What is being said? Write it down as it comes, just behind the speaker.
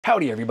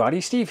Howdy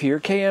everybody, Steve here,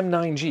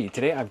 KM9G.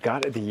 Today I've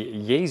got the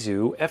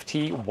Yaesu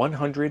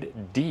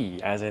FT100D,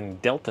 as in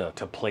Delta,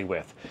 to play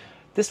with.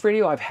 This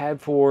radio I've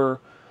had for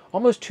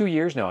almost 2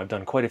 years now. I've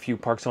done quite a few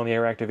Parks on the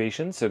Air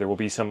activations, so there will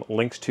be some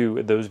links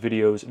to those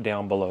videos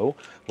down below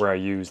where I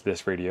use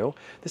this radio.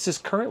 This is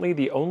currently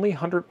the only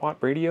 100-watt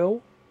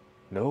radio.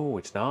 No,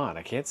 it's not.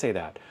 I can't say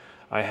that.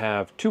 I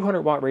have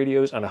 200-watt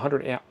radios and a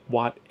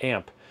 100-watt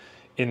amp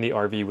in the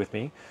RV with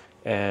me,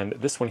 and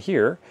this one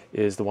here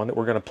is the one that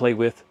we're going to play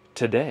with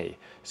today.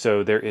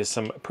 So there is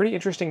some pretty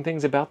interesting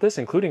things about this,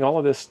 including all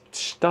of this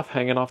stuff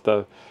hanging off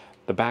the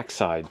back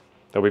side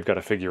that we've got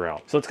to figure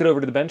out. So let's get over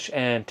to the bench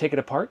and take it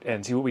apart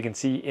and see what we can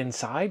see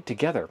inside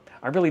together.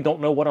 I really don't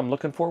know what I'm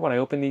looking for when I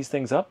open these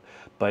things up,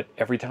 but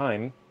every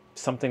time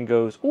something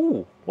goes,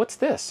 ooh, what's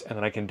this? And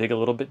then I can dig a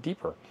little bit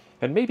deeper.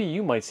 And maybe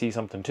you might see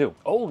something too.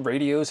 Old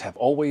radios have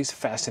always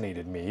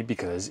fascinated me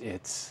because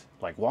it's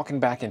like walking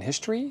back in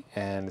history,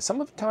 and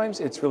some of the times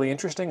it's really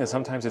interesting and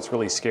sometimes it's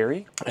really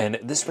scary. And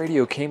this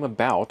radio came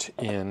about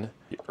in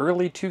the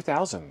early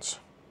 2000s.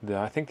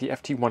 I think the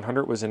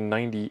FT100 was in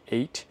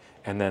 98,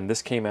 and then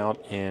this came out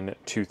in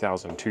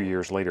 2000, 2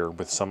 years later,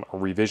 with some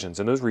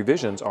revisions. And those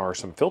revisions are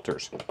some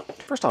filters.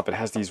 First off, it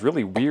has these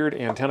really weird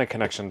antenna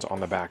connections on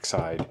the back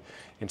side.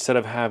 Instead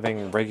of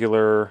having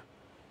regular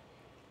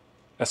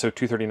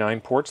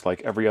SO239 ports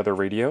like every other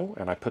radio,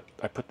 and I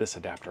put this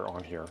adapter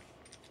on here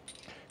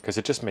because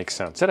it just makes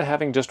sense. Instead of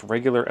having just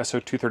regular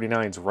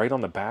SO239s right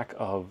on the back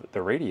of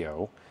the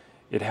radio,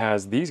 it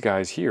has these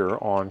guys here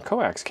on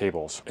coax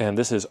cables. And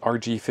this is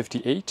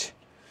RG58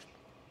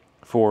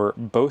 for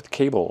both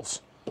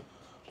cables.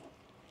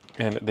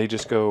 And they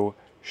just go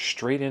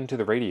straight into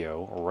the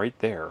radio right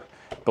there.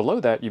 Below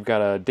that, you've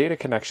got a data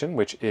connection,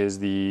 which is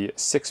the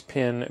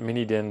 6-pin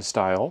mini DIN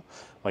style,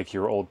 like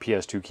your old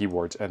PS2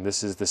 keyboards. And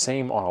this is the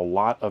same on a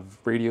lot of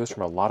radios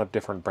from a lot of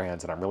different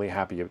brands, and I'm really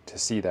happy to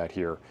see that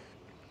here.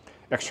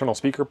 External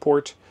speaker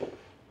port,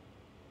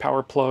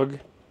 power plug,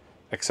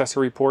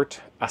 accessory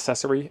port,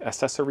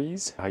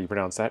 accessories, how you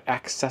pronounce that,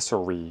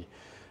 accessory,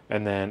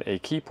 and then a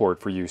key port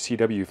for you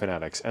CW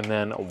fanatics, and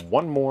then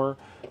one more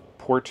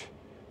port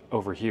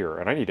over here,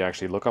 and I need to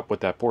actually look up what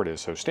that port is,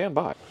 so stand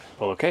by.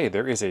 Well, okay,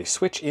 there is a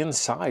switch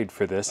inside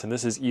for this, and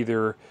this is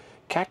either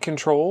cat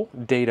control,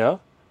 data,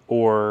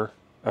 or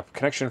a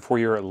connection for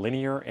your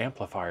linear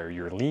amplifier,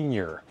 your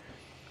linear.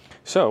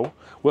 So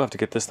we'll have to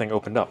get this thing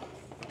opened up.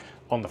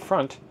 On the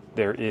front,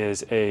 there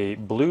is a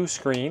blue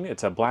screen.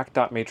 It's a black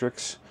dot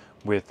matrix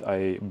with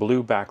a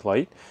blue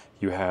backlight.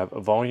 You have a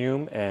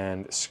volume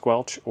and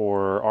squelch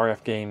or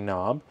RF gain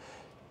knob.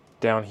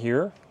 Down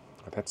here,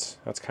 that's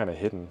kind of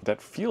hidden.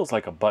 That feels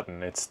like a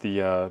button. It's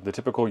the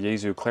typical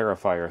Yaesu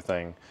clarifier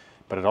thing,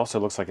 but it also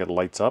looks like it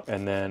lights up.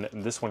 And then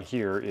this one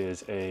here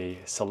is a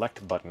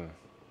select button.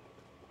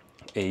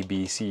 A,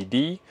 B, C,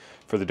 D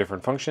for the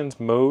different functions.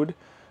 Mode,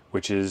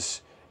 which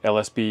is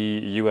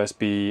LSB,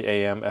 USB,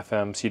 AM,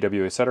 FM,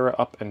 CW, etc.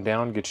 Up and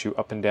down gets you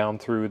up and down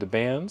through the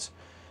bands.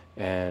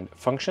 And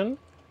function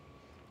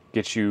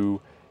gets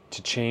you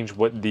to change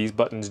what these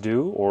buttons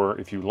do, or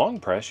if you long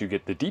press, you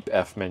get the deep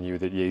F menu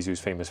that Yaesu's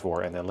famous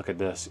for. And then look at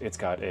this, it's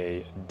got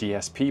a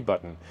DSP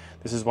button.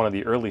 This is one of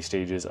the early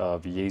stages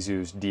of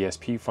Yaesu's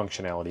DSP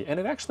functionality, and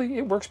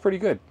it works pretty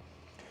good.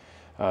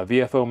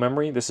 VFO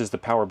memory, this is the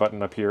power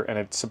button up here, and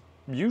it's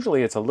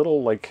usually a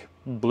little like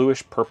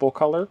bluish purple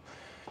color.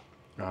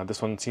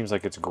 This one seems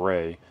like it's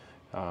gray.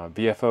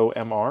 VFO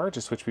MR, to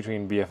switch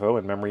between VFO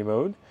and memory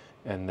mode.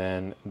 And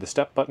then the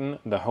step button,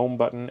 the home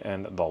button,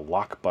 and the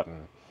lock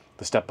button.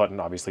 The step button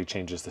obviously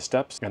changes the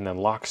steps, and then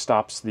lock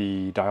stops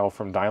the dial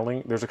from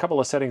dialing. There's a couple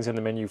of settings in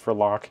the menu for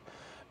lock,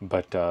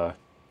 but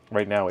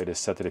right now it is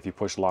set that if you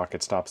push lock,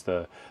 it stops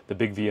the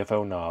big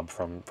VFO knob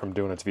from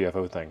doing its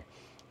VFO thing.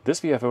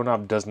 This VFO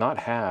knob does not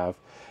have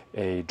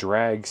a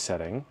drag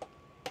setting,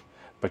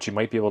 but you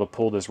might be able to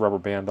pull this rubber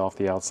band off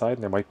the outside,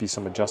 and there might be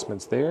some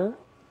adjustments there.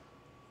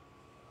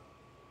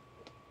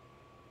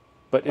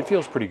 But it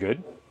feels pretty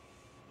good.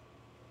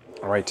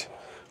 All right,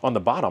 on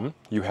the bottom,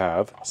 you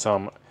have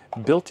some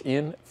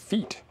built-in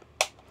feet,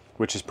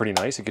 which is pretty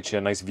nice. It gets you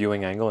a nice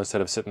viewing angle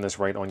instead of sitting this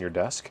right on your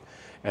desk.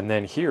 And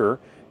then here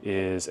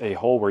is a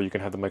hole where you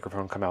can have the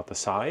microphone come out the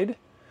side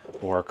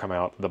or come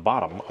out the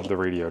bottom of the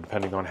radio,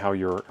 depending on how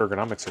your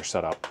ergonomics are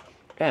set up.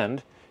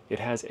 And it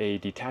has a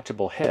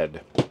detachable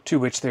head, to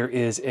which there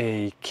is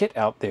a kit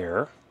out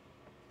there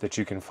that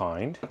you can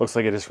find. Looks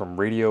like it is from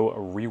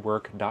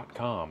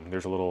radiorework.com.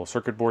 There's a little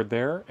circuit board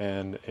there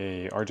and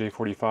a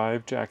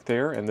RJ45 jack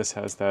there, and this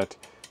has that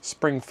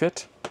spring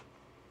fit,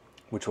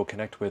 which will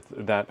connect with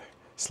that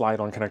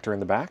slide-on connector in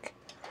the back.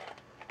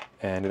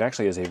 And it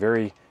actually is a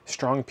very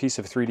strong piece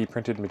of 3D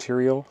printed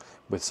material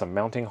with some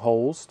mounting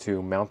holes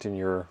to mount in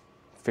your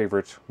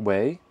favorite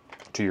way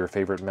to your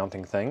favorite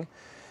mounting thing.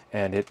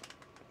 And it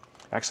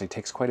actually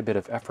takes quite a bit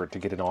of effort to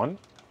get it on.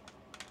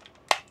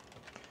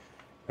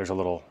 There's a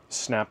little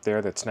snap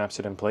there that snaps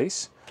it in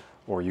place,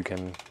 or you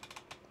can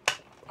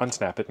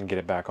unsnap it and get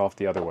it back off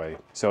the other way.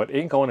 So it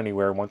ain't going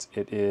anywhere once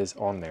it is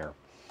on there.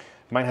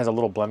 Mine has a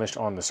little blemish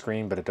on the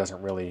screen, but it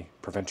doesn't really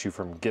prevent you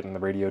from getting the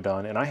radio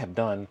done. And I have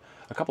done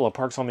a couple of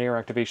Parks on the Air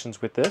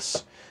activations with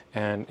this,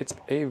 and it's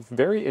a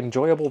very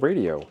enjoyable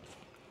radio.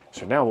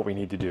 So now what we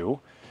need to do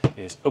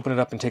is open it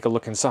up and take a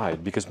look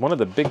inside, because one of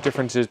the big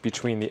differences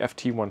between the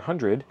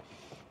FT100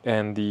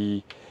 and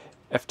the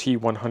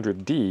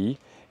FT100D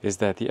is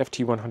that the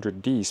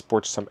FT100D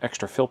sports some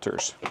extra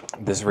filters.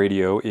 This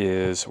radio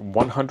is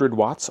 100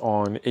 watts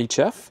on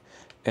HF,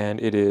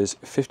 and it is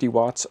 50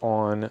 watts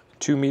on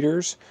 2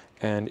 meters,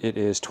 and it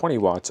is 20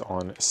 watts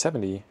on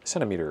 70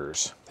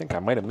 centimeters. I think I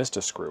might have missed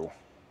a screw.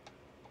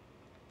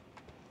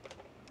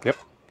 Yep,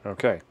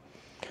 okay.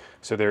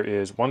 So there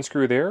is one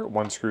screw there,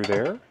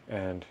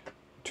 and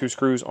 2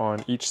 screws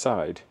on each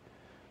side.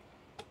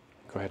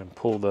 Go ahead and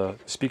pull the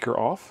speaker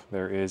off.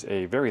 There is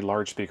a very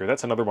large speaker.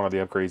 That's another one of the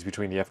upgrades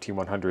between the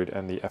FT100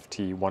 and the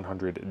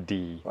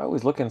FT100D. I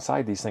always look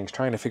inside these things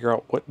trying to figure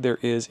out what there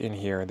is in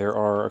here. There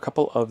are a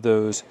couple of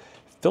those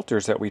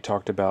filters that we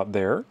talked about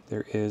there.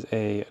 There is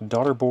a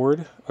daughter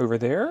board over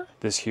there.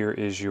 This here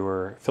is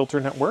your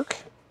filter network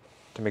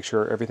to make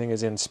sure everything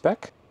is in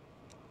spec.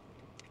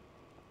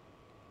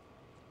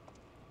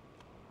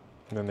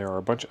 And then there are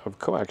a bunch of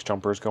coax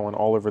jumpers going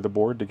all over the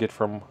board to get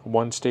from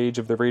one stage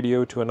of the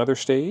radio to another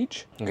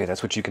stage. Okay,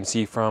 that's what you can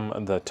see from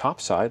the top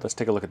side. Let's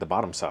take a look at the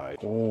bottom side.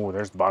 Oh,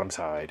 there's the bottom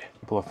side. A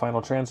couple of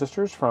final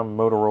transistors from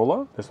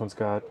Motorola. This one's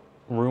got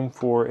room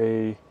for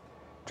a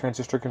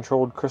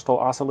transistor-controlled crystal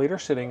oscillator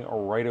sitting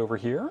right over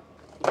here.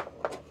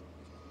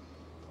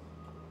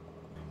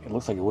 It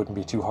looks like it wouldn't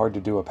be too hard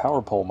to do a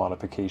power pole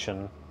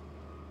modification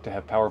to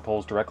have power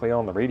poles directly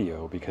on the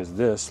radio, because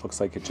this looks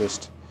like it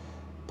just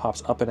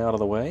pops up and out of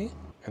the way,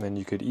 and then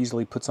you could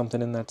easily put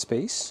something in that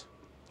space.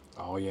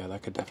 Oh yeah,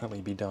 that could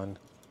definitely be done.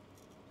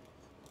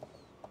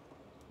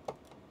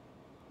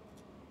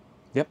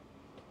 Yep,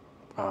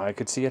 I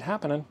could see it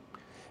happening.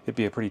 It'd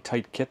be a pretty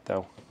tight kit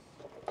though.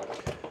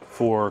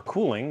 For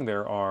cooling,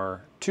 there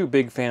are 2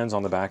 big fans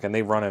on the back, and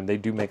they run and they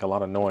do make a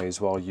lot of noise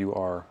while you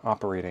are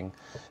operating.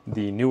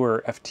 The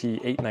newer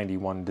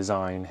FT891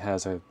 design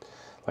has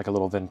like a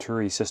little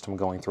Venturi system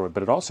going through it,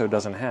 but it also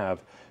doesn't have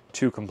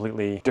 2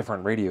 completely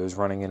different radios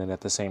running in it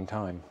at the same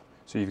time.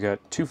 So you've got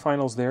 2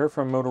 finals there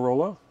from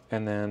Motorola,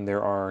 and then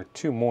there are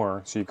 2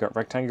 more. So you've got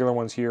rectangular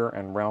ones here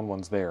and round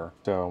ones there.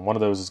 So one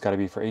of those has got to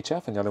be for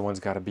HF, and the other one's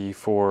got to be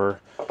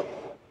for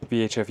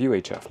VHF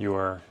UHF.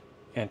 Your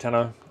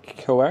antenna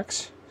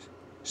coax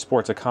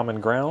sports a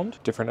common ground,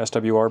 different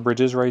SWR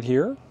bridges right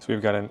here. So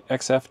we've got an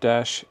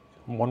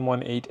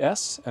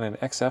XF-118S and an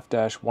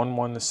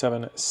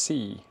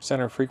XF-117C.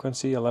 Center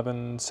frequency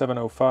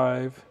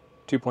 11705.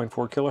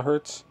 2.4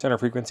 kilohertz, center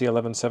frequency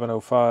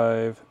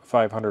 11705,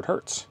 500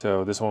 hertz.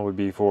 So this one would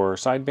be for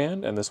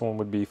sideband, and this one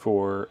would be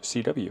for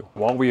CW.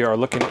 While we are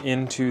looking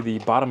into the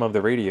bottom of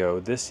the radio,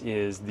 this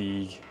is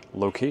the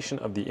location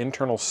of the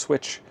internal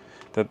switch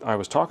that I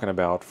was talking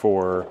about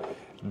for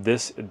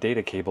this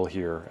data cable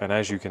here. And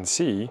as you can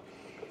see,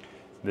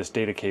 this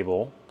data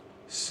cable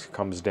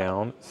comes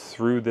down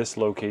through this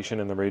location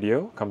in the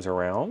radio, comes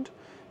around,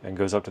 and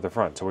goes up to the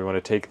front. So we want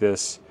to take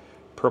this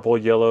purple,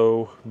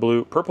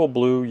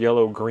 blue,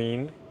 yellow,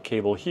 green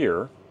cable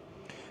here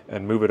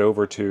and move it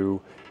over to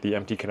the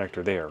empty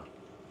connector there.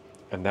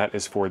 And that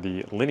is for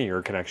the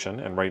linear connection,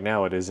 and right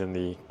now it is in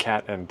the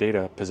cat and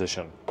data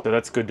position. So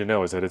that's good to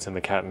know, is that it's in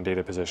the cat and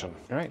data position.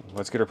 All right,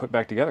 let's get her put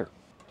back together.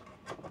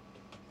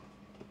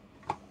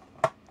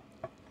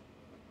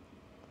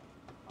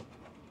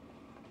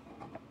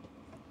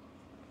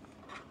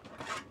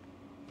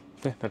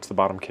 Yeah, that's the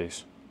bottom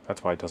case.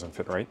 That's why it doesn't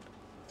fit right.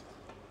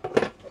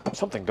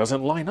 Something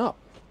doesn't line up.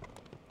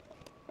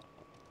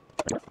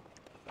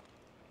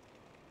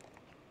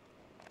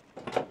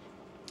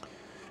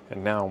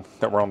 And now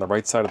that we're on the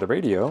right side of the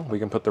radio, we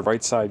can put the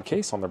right side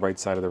case on the right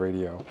side of the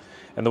radio.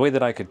 And the way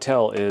that I could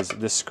tell is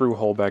this screw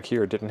hole back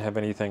here didn't have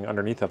anything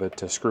underneath of it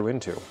to screw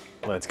into.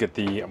 Let's get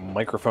the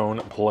microphone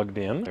plugged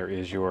in. There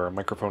is your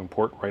microphone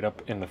port right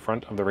up in the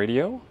front of the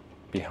radio,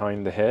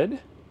 behind the head.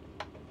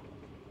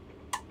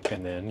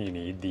 And then you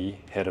need the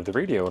head of the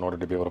radio in order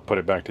to be able to put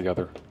it back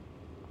together.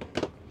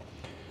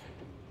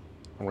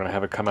 I'm going to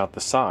have it come out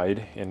the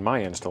side in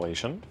my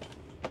installation.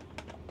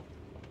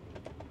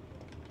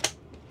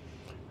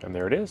 And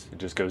there it is. It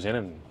just goes in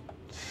and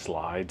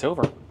slides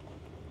over.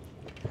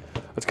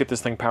 Let's get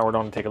this thing powered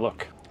on and take a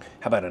look.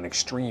 How about an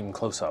extreme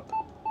close-up?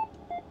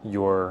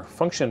 Your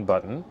function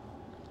button,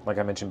 like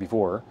I mentioned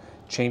before,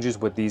 changes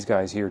what these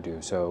guys here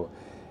do. So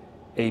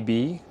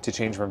AB to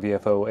change from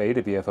VFO-A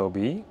to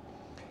VFO-B.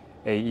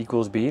 A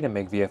equals B to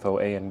make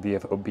VFO-A and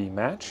VFO-B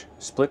match.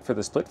 Split for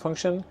the split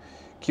function.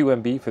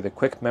 QMB for the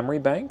quick memory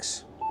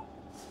banks.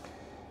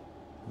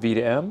 V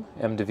to M,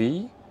 M to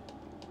V.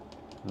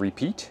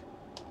 Repeat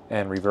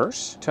and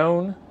reverse.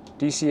 Tone,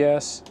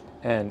 DCS,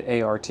 and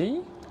ART.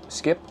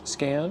 Skip,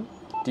 scan,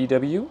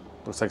 DW.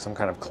 Looks like some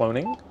kind of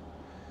cloning.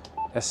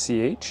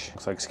 SCH.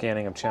 Looks like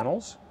scanning of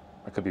channels.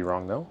 I could be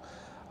wrong though.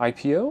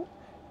 IPO.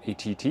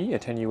 ATT,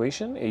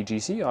 attenuation.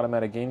 AGC,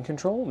 automatic gain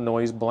control.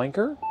 Noise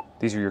blanker.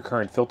 These are your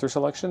current filter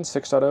selections,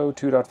 6.0,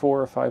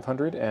 2.4,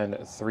 500, and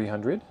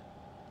 300.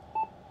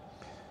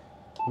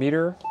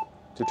 meter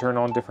to turn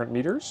on different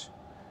meters,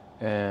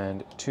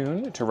 and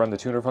tune to run the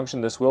tuner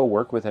function. This will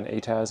work with an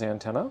ATAS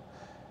antenna.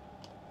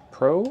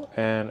 Pro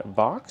and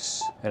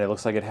Vox, and it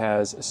looks like it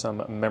has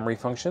some memory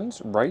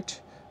functions: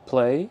 write,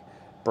 play,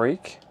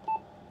 break,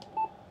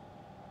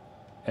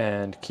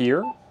 and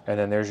keyer. And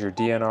then there's your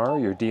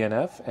DNR, your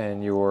DNF,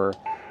 and your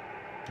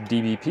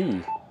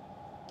DBP.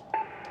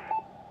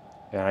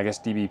 And I guess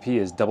DBP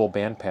is double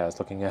bandpass,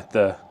 looking at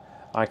the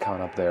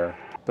icon up there.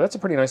 But that's a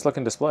pretty nice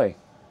looking display.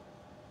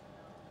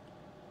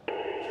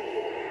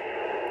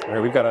 All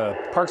right, we've got a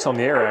Parks on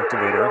the Air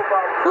activator.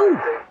 Woo!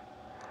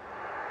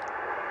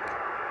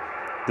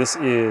 This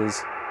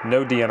is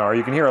no DNR.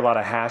 You can hear a lot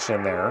of hash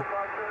in there.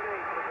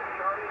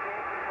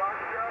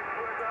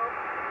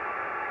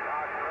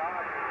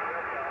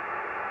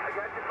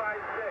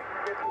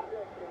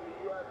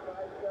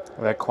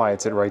 That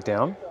quiets it right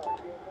down.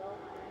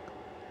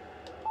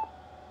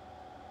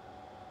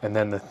 And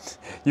then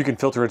you can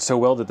filter it so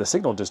well that the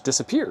signal just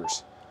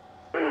disappears.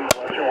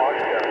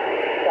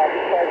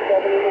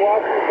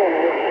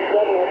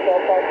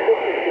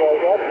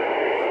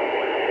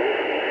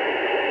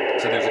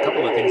 So there's a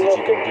couple of things that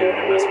you can do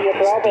to mess with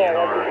this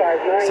DNR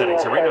setting.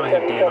 So right now I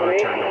have DNR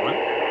turned on.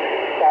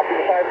 Copy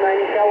to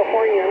 590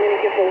 California. I'm going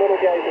to give the little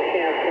guys a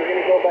chance. We're going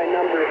to go by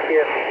numbers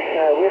here.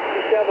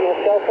 Whiskey 7,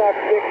 Hotel Fox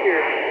Victor,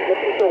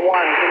 looking for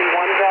ones. Any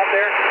ones out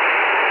there?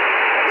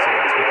 So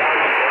that's with that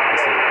off.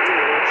 Obviously lots of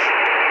hash.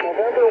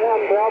 November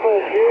 1,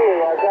 Bravo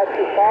Zulu. I've got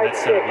you 5-6. That's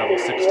set at level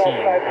 16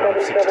 out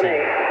of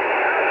 16.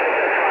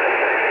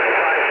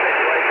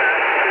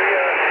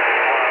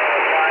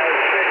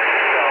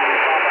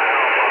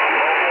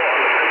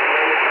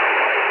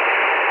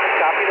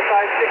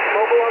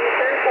 Mobile on the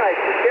turnpike.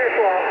 Be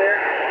careful out there.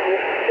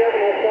 Whiskey 7,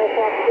 Hotel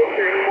Fox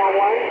Victor. Any more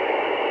ones?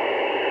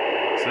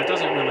 So that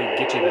doesn't really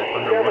get you that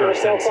underwater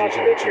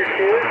sensation that you get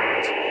with other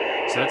ones.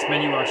 So that's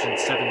menu option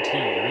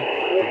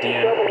 17, the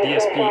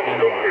DSP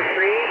NR,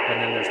 and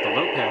then there's the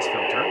low pass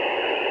filter,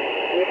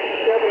 Whiskey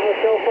 7,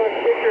 Hotel Fox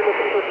Victor,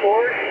 looking for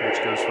 4. which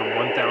goes from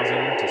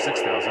 1,000 to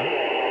 6,000.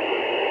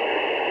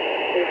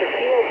 There's a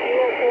Kilo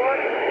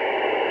 4.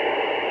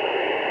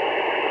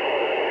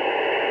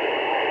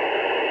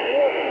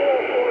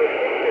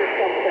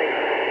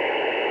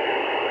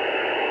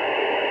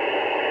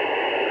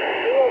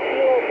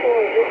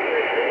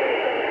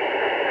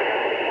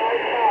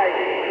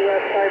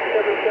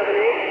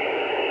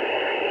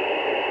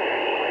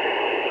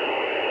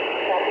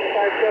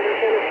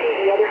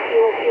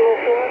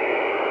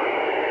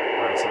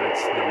 Alright, so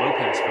that's the low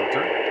pass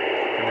filter,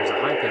 and there's a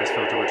high pass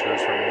filter which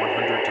goes from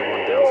 100 to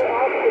 1,000.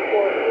 I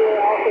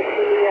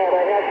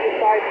have you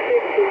 5-6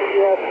 in the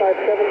US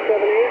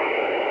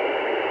 5778.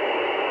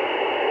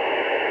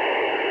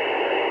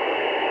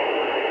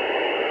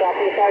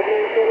 Copy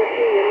 59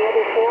 Tennessee. Any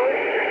other 4s?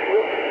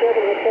 Whiskey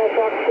 7, Hotel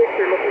Fox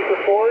Victor, looking for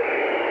 4s.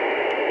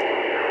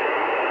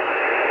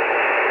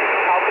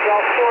 Alpha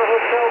Golf 4,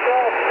 Hotel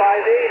Golf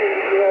 58 in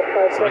the US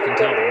 5778. So I can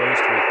tell the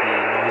most with the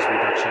noise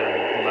reduction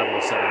level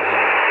setting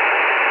here.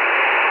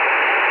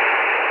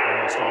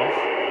 Almost off,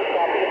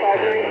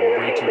 and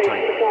way too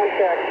tight.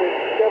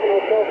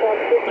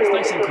 But it's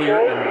nice and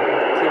clear, and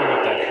clearing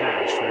up that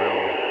hash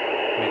will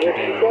make your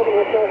day go a little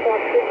bit better.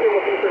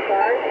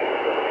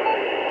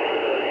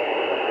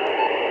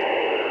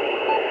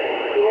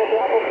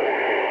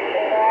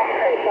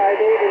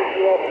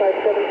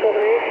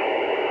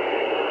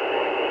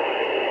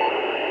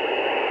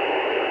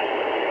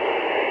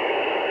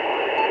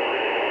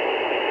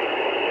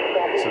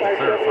 So the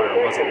clarifier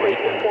was a light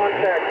and a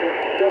button.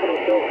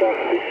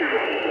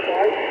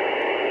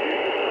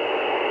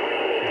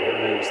 And it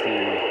moves the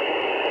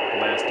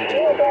last digit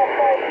there.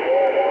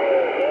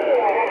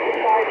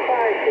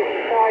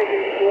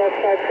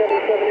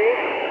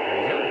 There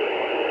you go.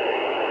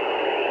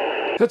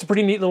 So that's a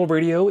pretty neat little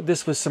radio.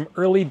 This was some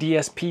early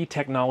DSP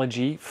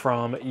technology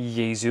from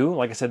Yaesu.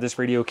 Like I said, this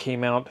radio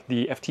came out,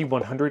 the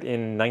FT100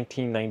 in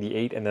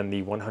 1998, and then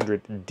the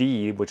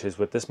 100D, which is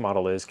what this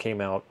model is,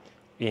 came out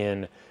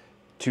in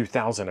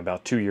 2000,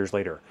 about 2 years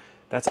later.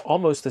 That's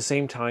almost the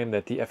same time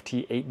that the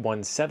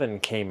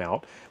FT817 came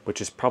out, which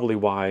is probably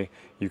why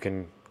you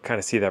can kind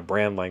of see that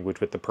brand language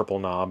with the purple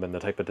knob and the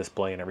type of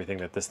display and everything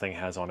that this thing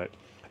has on it.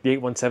 The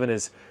 817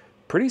 is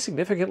pretty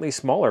significantly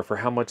smaller for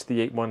how much the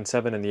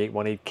 817 and the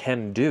 818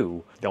 can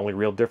do. The only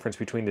real difference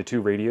between the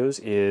two radios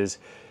is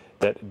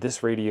that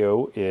this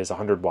radio is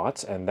 100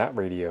 watts and that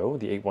radio,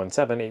 the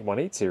 817,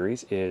 818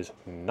 series, is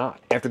not.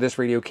 After this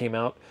radio came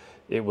out,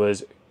 it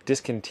was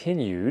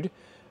discontinued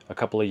a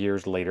couple of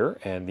years later,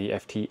 and the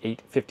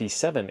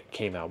FT857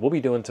 came out. We'll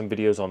be doing some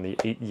videos on the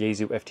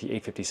Yaesu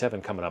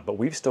FT857 coming up, but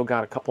we've still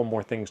got a couple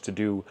more things to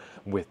do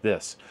with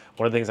this.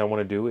 One of the things I want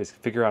to do is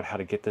figure out how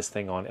to get this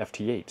thing on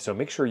FT8, so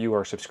make sure you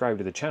are subscribed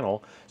to the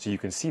channel so you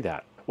can see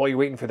that. While you're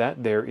waiting for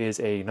that, there is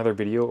another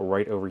video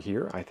right over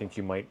here I think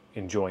you might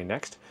enjoy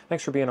next.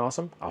 Thanks for being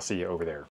awesome. I'll see you over there.